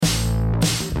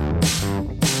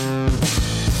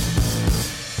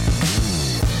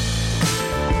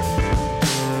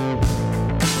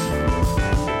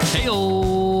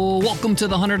Welcome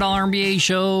to the $100 MBA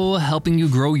show, helping you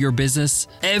grow your business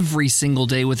every single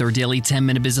day with our daily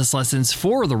 10-minute business lessons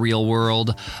for the real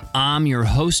world. I'm your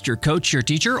host, your coach, your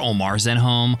teacher, Omar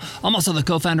Zenhom. I'm also the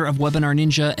co-founder of Webinar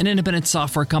Ninja, an independent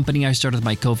software company I started with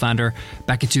my co-founder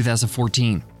back in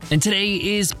 2014. And today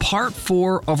is part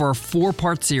 4 of our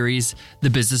 4-part series, The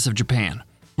Business of Japan.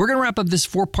 We're going to wrap up this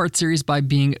 4-part series by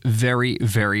being very,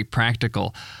 very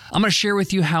practical. I'm going to share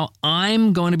with you how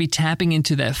I'm going to be tapping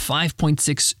into that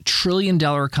 $5.6 trillion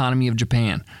economy of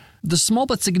Japan. The small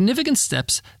but significant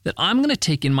steps that I'm going to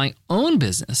take in my own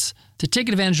business to take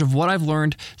advantage of what I've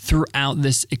learned throughout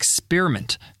this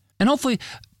experiment. And hopefully,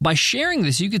 by sharing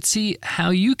this, you could see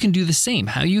how you can do the same,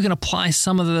 how you can apply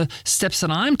some of the steps that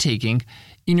I'm taking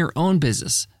in your own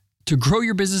business to grow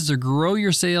your business, to grow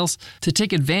your sales, to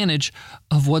take advantage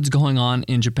of what's going on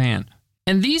in Japan.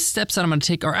 And these steps that I'm going to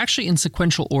take are actually in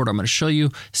sequential order. I'm going to show you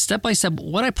step by step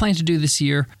what I plan to do this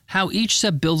year, how each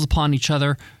step builds upon each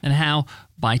other, and how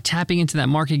by tapping into that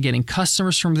market, getting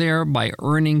customers from there, by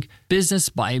earning business,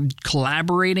 by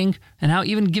collaborating, and how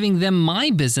even giving them my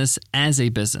business as a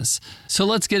business. So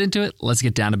let's get into it. Let's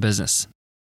get down to business.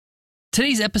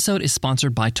 Today's episode is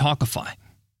sponsored by Talkify.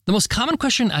 The most common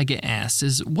question I get asked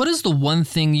is, what is the one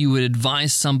thing you would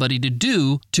advise somebody to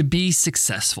do to be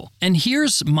successful? And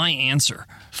here's my answer.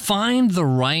 Find the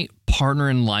right partner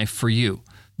in life for you.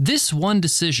 This one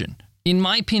decision, in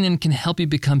my opinion, can help you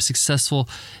become successful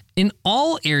in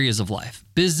all areas of life: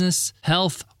 business,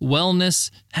 health,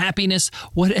 wellness, happiness,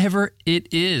 whatever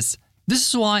it is. This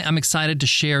is why I'm excited to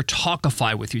share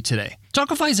Talkify with you today.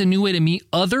 Talkify is a new way to meet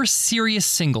other serious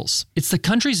singles. It's the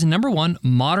country's #1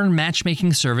 modern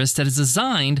matchmaking service that is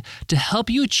designed to help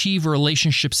you achieve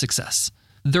relationship success.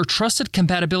 Their trusted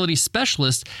compatibility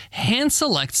specialist hand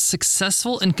selects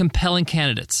successful and compelling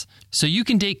candidates, so you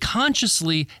can date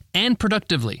consciously and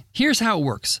productively. Here's how it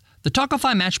works. The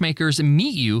Talkify matchmakers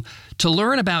meet you to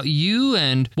learn about you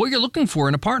and what you're looking for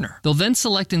in a partner. They'll then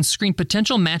select and screen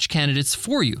potential match candidates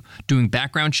for you, doing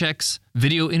background checks,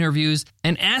 video interviews,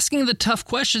 and asking the tough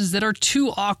questions that are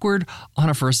too awkward on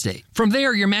a first date. From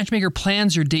there, your matchmaker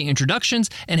plans your date introductions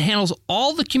and handles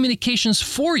all the communications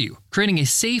for you, creating a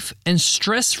safe and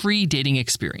stress-free dating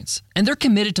experience. And they're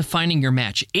committed to finding your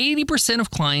match. 80% of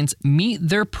clients meet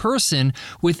their person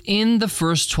within the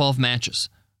first 12 matches.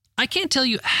 I can't tell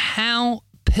you how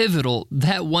pivotal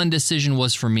that one decision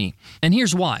was for me. And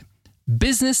here's why.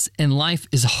 Business and life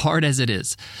is hard as it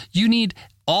is. You need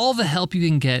all the help you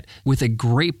can get with a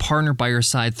great partner by your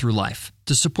side through life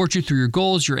to support you through your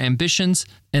goals, your ambitions,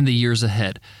 and the years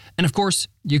ahead. And of course,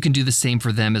 you can do the same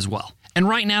for them as well. And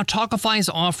right now, Talkify is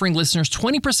offering listeners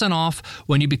 20% off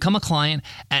when you become a client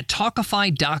at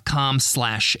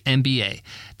Talkify.com/MBA.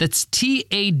 That's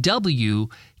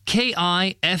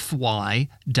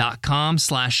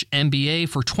TAWKIFY.com/MBA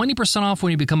for 20% off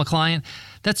when you become a client.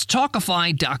 That's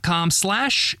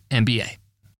Talkify.com/MBA.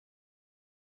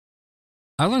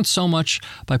 I learned so much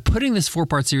by putting this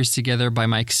 4-part series together, by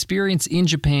my experience in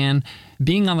Japan,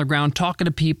 being on the ground, talking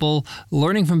to people,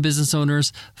 learning from business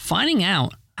owners, finding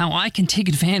out how I can take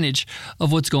advantage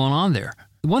of what's going on there.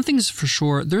 One thing is for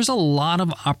sure, there's a lot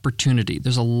of opportunity.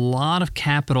 There's a lot of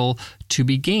capital to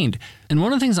be gained. And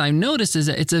one of the things I've noticed is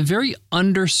that it's a very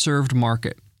underserved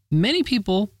market. Many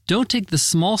people don't take the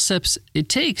small steps it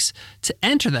takes to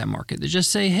enter that market. They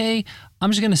just say, hey, I'm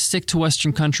just going to stick to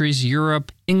Western countries,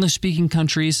 Europe, English-speaking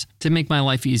countries to make my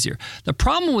life easier. The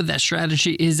problem with that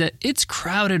strategy is that it's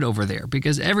crowded over there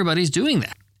because everybody's doing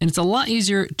that. And it's a lot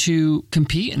easier to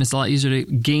compete and it's a lot easier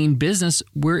to gain business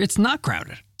where it's not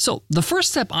crowded. So the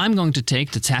first step I'm going to take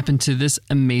to tap into this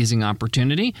amazing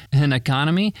opportunity and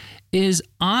economy is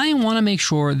I want to make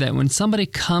sure that when somebody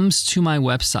comes to my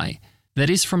website that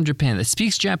is from Japan, that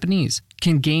speaks Japanese,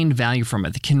 can gain value from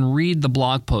it, that can read the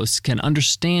blog posts, can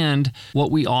understand what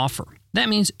we offer. That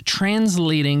means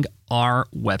translating our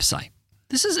website.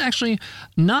 This is actually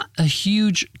not a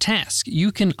huge task.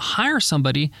 You can hire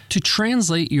somebody to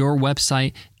translate your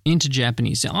website into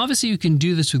Japanese. Now, obviously, you can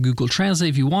do this with Google Translate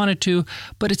if you wanted to,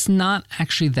 but it's not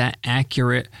actually that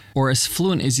accurate or as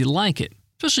fluent as you like it,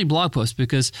 especially blog posts,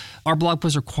 because our blog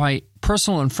posts are quite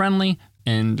personal and friendly,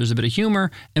 and there's a bit of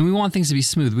humor, and we want things to be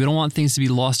smooth. We don't want things to be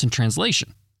lost in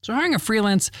translation. So hiring a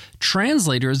freelance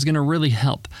translator is going to really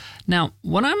help. Now,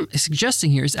 what I'm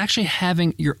suggesting here is actually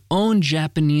having your own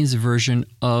Japanese version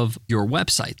of your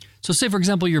website. So say, for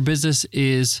example, your business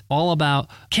is all about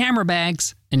camera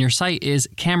bags and your site is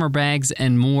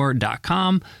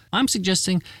camerabagsandmore.com. I'm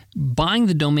suggesting buying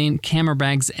the domain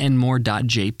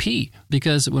camerabagsandmore.jp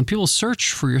because when people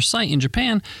search for your site in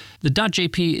Japan, the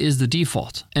 .jp is the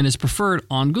default and is preferred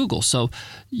on Google. So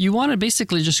you want to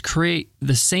basically just create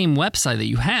the same website that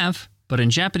you have, but in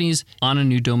Japanese on a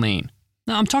new domain.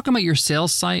 Now, I'm talking about your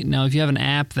sales site. Now, if you have an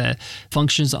app that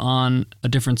functions on a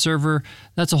different server,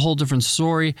 that's a whole different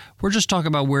story. We're just talking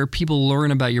about where people learn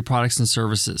about your products and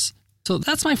services. So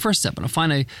that's my first step. I'm going to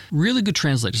find a really good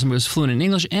translator, somebody who's fluent in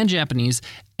English and Japanese,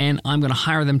 and I'm going to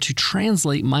hire them to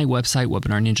translate my website,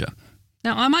 Webinar Ninja.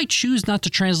 Now, I might choose not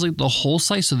to translate the whole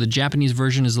site, so the Japanese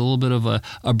version is a little bit of a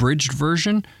abridged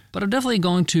version, but I'm definitely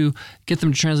going to get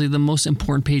them to translate the most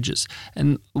important pages.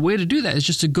 And the way to do that is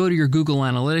just to go to your Google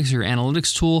Analytics, your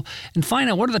analytics tool, and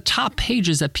find out what are the top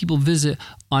pages that people visit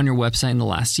on your website in the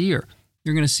last year.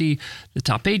 You're going to see the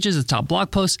top pages, the top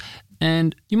blog posts,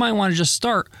 and you might want to just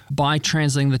start by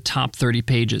translating the top 30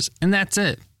 pages. And that's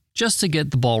it, just to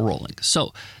get the ball rolling.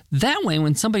 So that way,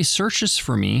 when somebody searches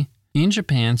for me in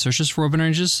Japan, searches for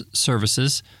Webinar Ninja's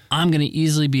services, I'm going to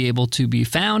easily be able to be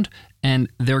found, and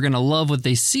they're going to love what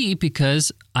they see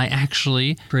because I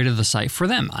actually created the site for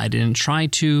them. I didn't try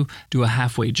to do a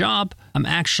halfway job. I'm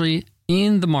actually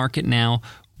in the market now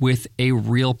with a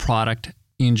real product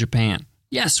in Japan.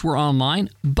 Yes, we're online,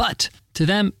 but to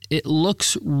them, it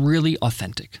looks really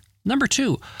authentic. Number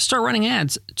 2, start running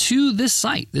ads to this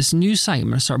site, this new site. I'm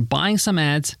going to start buying some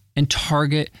ads and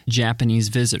target Japanese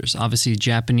visitors, obviously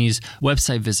Japanese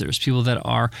website visitors, people that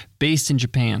are based in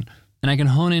Japan. And I can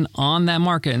hone in on that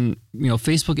market. And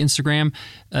Facebook, Instagram,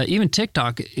 even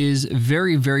TikTok is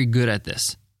very, very good at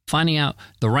this. Finding out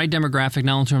the right demographic,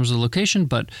 not in terms of location,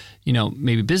 but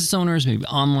maybe business owners, maybe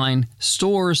online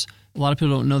stores. A lot of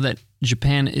people don't know that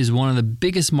Japan is one of the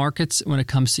biggest markets when it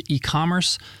comes to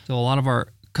e-commerce. So a lot of our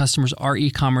customers are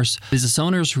e-commerce business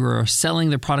owners who are selling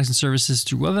their products and services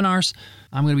through webinars.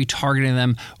 I'm going to be targeting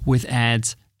them with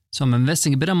ads. So I'm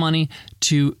investing a bit of money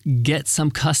to get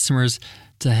some customers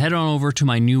to head on over to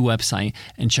my new website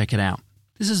and check it out.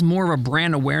 This is more of a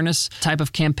brand awareness type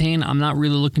of campaign. I'm not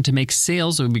really looking to make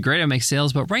sales. It would be great to make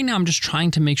sales, but right now I'm just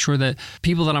trying to make sure that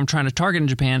people that I'm trying to target in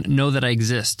Japan know that I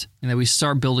exist and that we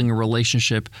start building a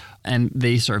relationship and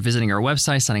they start visiting our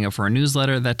website, signing up for our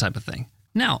newsletter, that type of thing.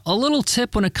 Now, a little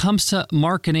tip when it comes to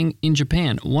marketing in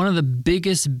Japan. One of the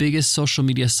biggest social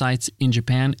media sites in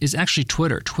Japan is actually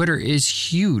Twitter. Twitter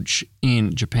is huge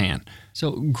in Japan.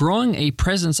 So growing a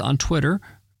presence on Twitter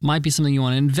might be something you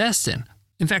want to invest in.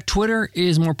 In fact, Twitter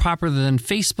is more popular than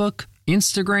Facebook,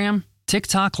 Instagram,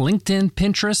 TikTok, LinkedIn,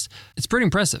 Pinterest. It's pretty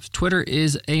impressive. Twitter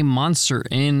is a monster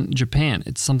in Japan.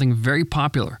 It's something very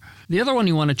popular. The other one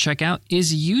you want to check out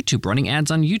is YouTube, running ads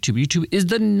on YouTube. YouTube is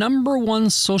the number one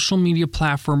social media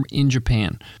platform in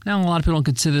Japan. Now, a lot of people don't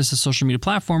consider this a social media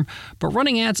platform, but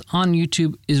running ads on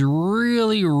YouTube is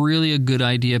really, really a good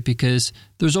idea because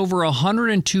there's over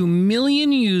 102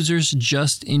 million users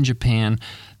just in Japan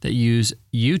that use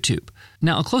YouTube.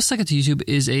 Now, a close second to YouTube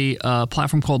is a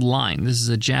platform called Line. This is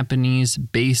a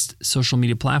Japanese-based social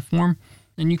media platform,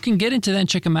 and you can get into that and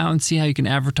check them out and see how you can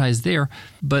advertise there.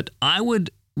 But I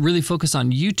would really focus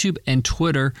on YouTube and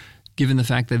Twitter, given the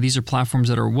fact that these are platforms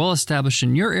that are well established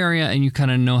in your area and you kind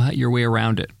of know your way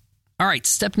around it. All right,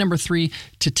 step number 3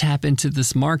 to tap into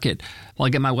this market. Well, I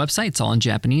get my website, it's all in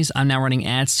Japanese. I'm now running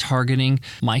ads targeting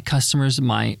my customers,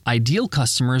 my ideal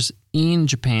customers in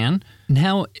Japan.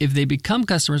 Now, if they become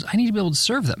customers, I need to be able to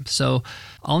serve them. So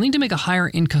I'll need to make a hire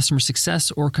in customer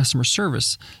success or customer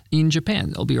service in Japan.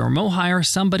 There'll be a remote hire,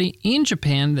 somebody in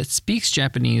Japan that speaks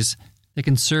Japanese that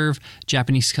can serve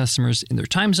Japanese customers in their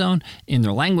time zone, in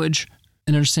their language,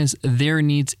 and understands their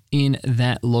needs in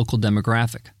that local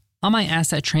demographic. I might ask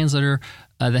that translator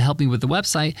that helped me with the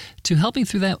website to help me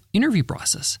through that interview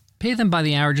process. Pay them by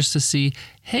the hour just to see,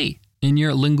 hey, in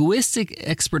your linguistic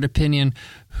expert opinion,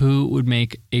 who would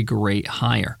make a great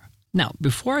hire? Now,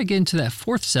 before I get into that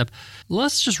 4th step,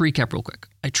 let's just recap real quick.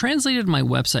 I translated my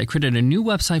website, created a new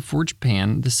website for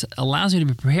Japan. This allows me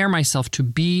to prepare myself to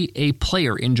be a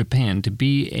player in Japan, to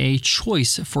be a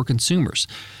choice for consumers.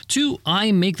 2,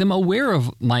 I make them aware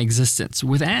of my existence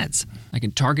with ads. I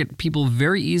can target people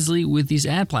very easily with these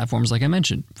ad platforms, like I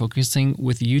mentioned, focusing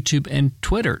with YouTube and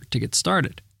Twitter to get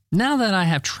started. Now that I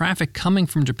have traffic coming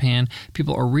from Japan,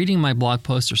 people are reading my blog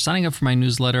posts or signing up for my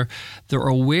newsletter, they're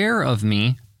aware of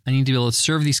me. I need to be able to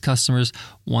serve these customers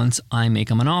once I make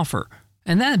them an offer.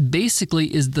 And that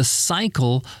basically is the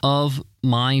cycle of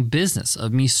my business,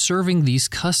 of me serving these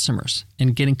customers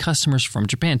and getting customers from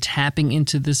Japan, tapping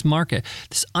into this market,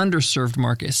 this underserved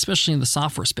market, especially in the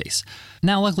software space.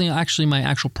 Now, luckily, actually, my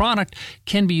actual product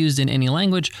can be used in any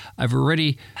language. I've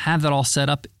already have that all set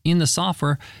up in the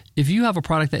software. If you have a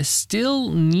product that still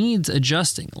needs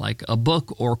adjusting, like a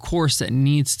book or course that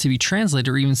needs to be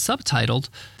translated or even subtitled,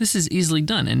 this is easily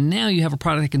done. And now you have a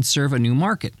product that can serve a new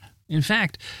market. In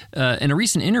fact, in a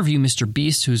recent interview, Mr.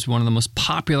 Beast, who's one of the most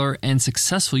popular and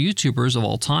successful YouTubers of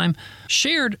all time,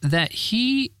 shared that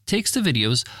he takes the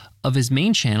videos of his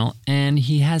main channel and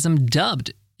he has them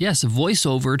dubbed,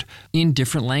 voice-overed in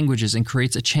different languages, and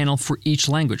creates a channel for each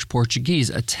language: Portuguese,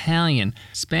 Italian,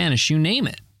 Spanish, you name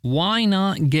it. Why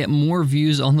not get more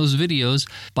views on those videos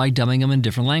by dubbing them in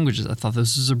different languages? I thought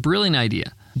this was a brilliant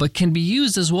idea, but can be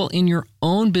used as well in your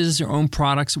own business, your own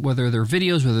products, whether they're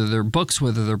videos, whether they're books,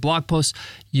 whether they're blog posts.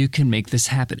 You can make this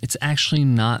happen. It's actually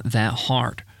not that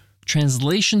hard.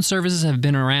 Translation services have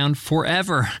been around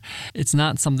forever. It's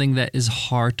not something that is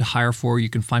hard to hire for. You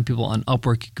can find people on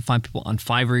Upwork, you can find people on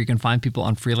Fiverr, you can find people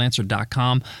on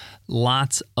freelancer.com.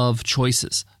 Lots of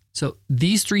choices. So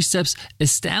these 3 steps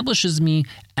establishes me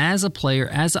as a player,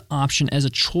 as an option, as a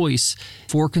choice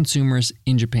for consumers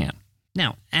in Japan.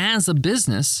 Now, as a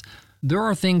business, there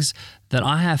are things that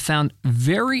I have found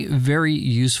very, very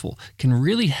useful, can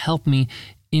really help me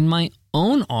in my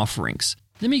own offerings.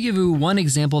 Let me give you one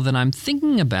example that I'm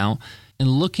thinking about and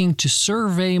looking to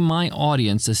survey my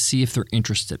audience to see if they're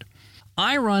interested.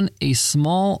 I run a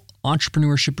small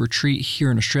entrepreneurship retreat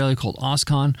here in Australia called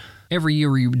OzCon. Every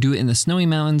year we do it in the snowy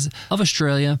mountains of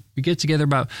Australia. We get together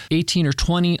about 18 or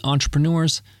 20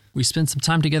 entrepreneurs. We spend some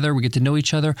time together. We get to know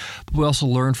each other, but we also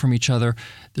learn from each other.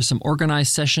 There's some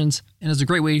organized sessions, and it's a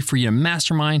great way for you to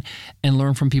mastermind and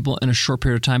learn from people in a short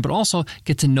period of time, but also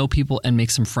get to know people and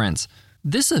make some friends.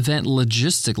 This event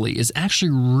logistically is actually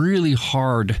really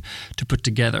hard to put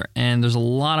together, and there's a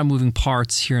lot of moving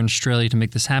parts here in Australia to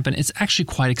make this happen. It's actually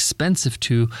quite expensive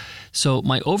too, so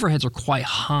my overheads are quite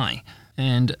high,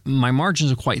 and my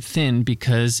margins are quite thin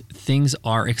because things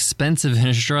are expensive in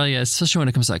Australia, especially when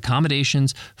it comes to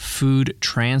accommodations, food,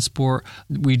 transport.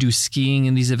 We do skiing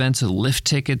in these events, so lift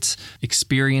tickets,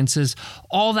 experiences,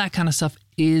 all that kind of stuff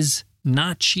is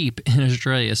not cheap in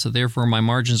Australia, so therefore my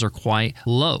margins are quite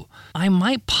low. I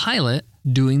might pilot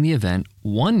doing the event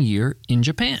 1 year in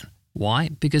Japan. Why?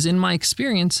 Because in my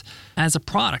experience, as a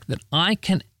product that I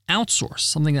can outsource,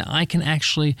 something that I can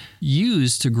actually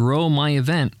use to grow my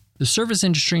event, the service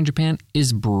industry in Japan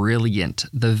is brilliant.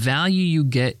 The value you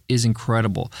get is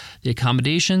incredible. The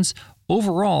accommodations,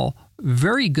 overall,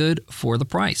 very good for the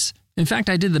price. In fact,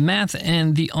 I did the math,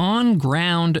 and the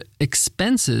on-ground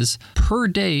expenses per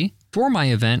day for my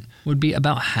event would be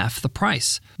about half the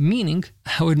price, meaning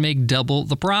I would make double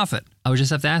the profit. I would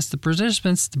just have to ask the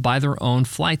participants to buy their own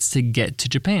flights to get to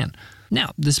Japan.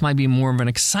 Now, this might be more of an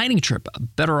exciting trip, a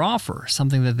better offer,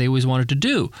 something that they always wanted to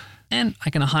do. And I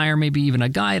can hire maybe even a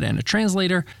guide and a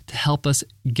translator to help us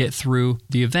get through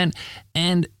the event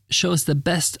and show us the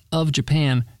best of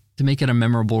Japan to make it a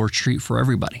memorable retreat for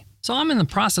everybody. So I'm in the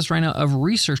process right now of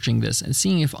researching this and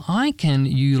seeing if I can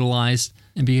utilize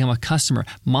and become a customer.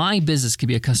 My business could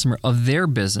be a customer of their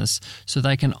business so that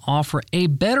I can offer a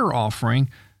better offering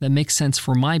that makes sense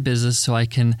for my business so I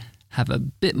can have a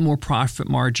bit more profit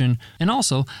margin and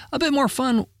also a bit more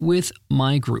fun with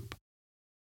my group.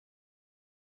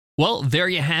 Well, there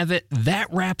you have it. That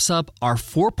wraps up our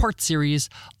 4-part series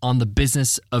on the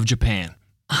business of Japan.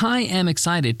 I am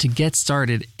excited to get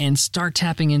started and start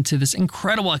tapping into this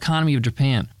incredible economy of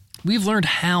Japan. We've learned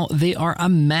how they are a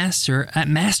master at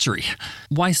mastery,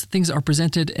 why things are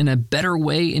presented in a better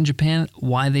way in Japan,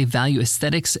 why they value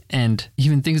aesthetics and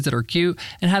even things that are cute,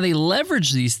 and how they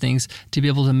leverage these things to be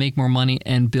able to make more money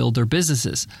and build their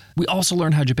businesses. We also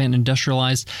learned how Japan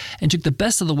industrialized and took the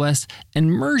best of the West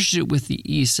and merged it with the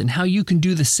East, and how you can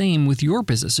do the same with your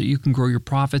business so you can grow your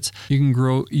profits, you can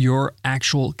grow your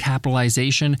actual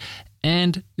capitalization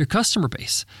and your customer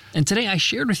base. And today I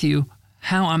shared with you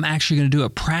how I'm actually going to do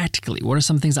it practically. What are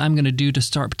some things I'm going to do to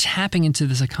start tapping into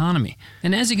this economy?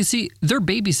 And as you can see, they're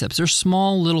baby steps. They're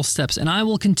small little steps, and I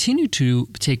will continue to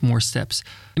take more steps.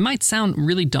 It might sound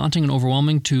really daunting and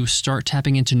overwhelming to start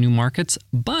tapping into new markets,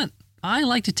 but I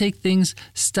like to take things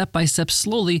step by step,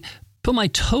 slowly, put my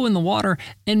toe in the water,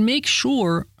 and make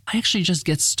sure I actually just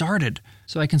get started.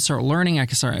 So I can start learning, I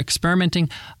can start experimenting,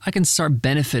 I can start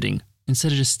benefiting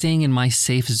instead of just staying in my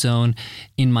safe zone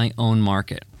in my own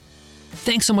market.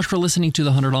 Thanks so much for listening to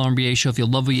the $100 MBA Show. If you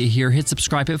love what you hear, hit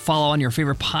subscribe, hit follow on your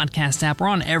favorite podcast app. We're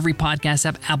on every podcast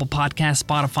app: Apple Podcasts,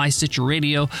 Spotify, Stitcher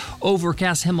Radio,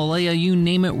 Overcast, Himalaya, you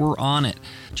name it, we're on it.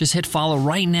 Just hit follow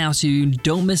right now so you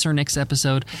don't miss our next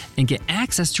episode and get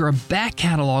access to our back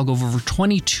catalog of over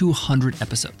 2,200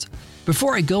 episodes.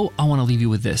 Before I go, I want to leave you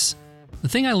with this. The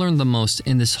thing I learned the most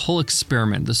in this whole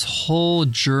experiment, this whole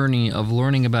journey of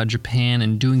learning about Japan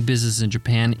and doing business in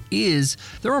Japan, is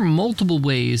there are multiple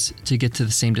ways to get to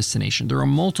the same destination. There are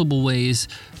multiple ways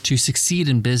to succeed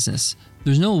in business.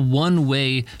 There's no one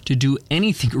way to do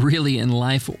anything really in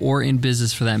life or in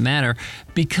business for that matter,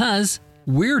 because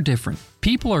we're different.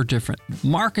 People are different.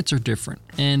 Markets are different.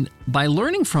 And by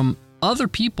learning from other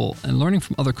people and learning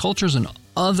from other cultures and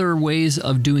other ways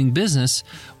of doing business,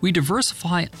 we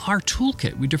diversify our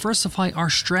toolkit. We diversify our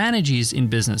strategies in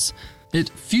business. It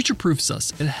future-proofs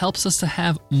us. It helps us to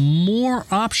have more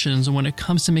options when it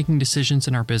comes to making decisions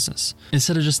in our business,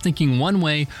 instead of just thinking one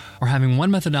way or having one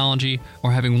methodology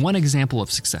or having one example of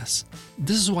success.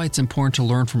 This is why it's important to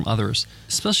learn from others,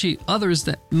 especially others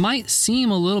that might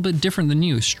seem a little bit different than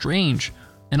you, strange,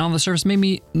 and on the surface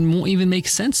maybe won't even make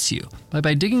sense to you. But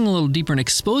by digging a little deeper and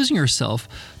exposing yourself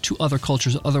to other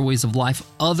cultures, other ways of life,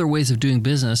 other ways of doing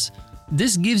business,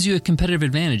 this gives you a competitive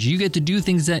advantage. You get to do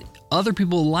things that other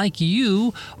people like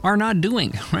you are not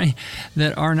doing, right?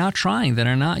 That are not trying, that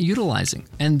are not utilizing.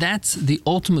 And that's the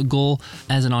ultimate goal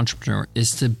as an entrepreneur,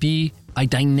 is to be a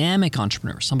dynamic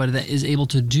entrepreneur, somebody that is able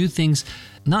to do things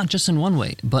not just in one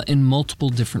way, but in multiple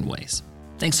different ways.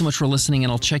 Thanks so much for listening,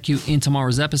 and I'll check you in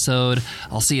tomorrow's episode.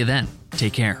 I'll see you then.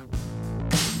 Take care.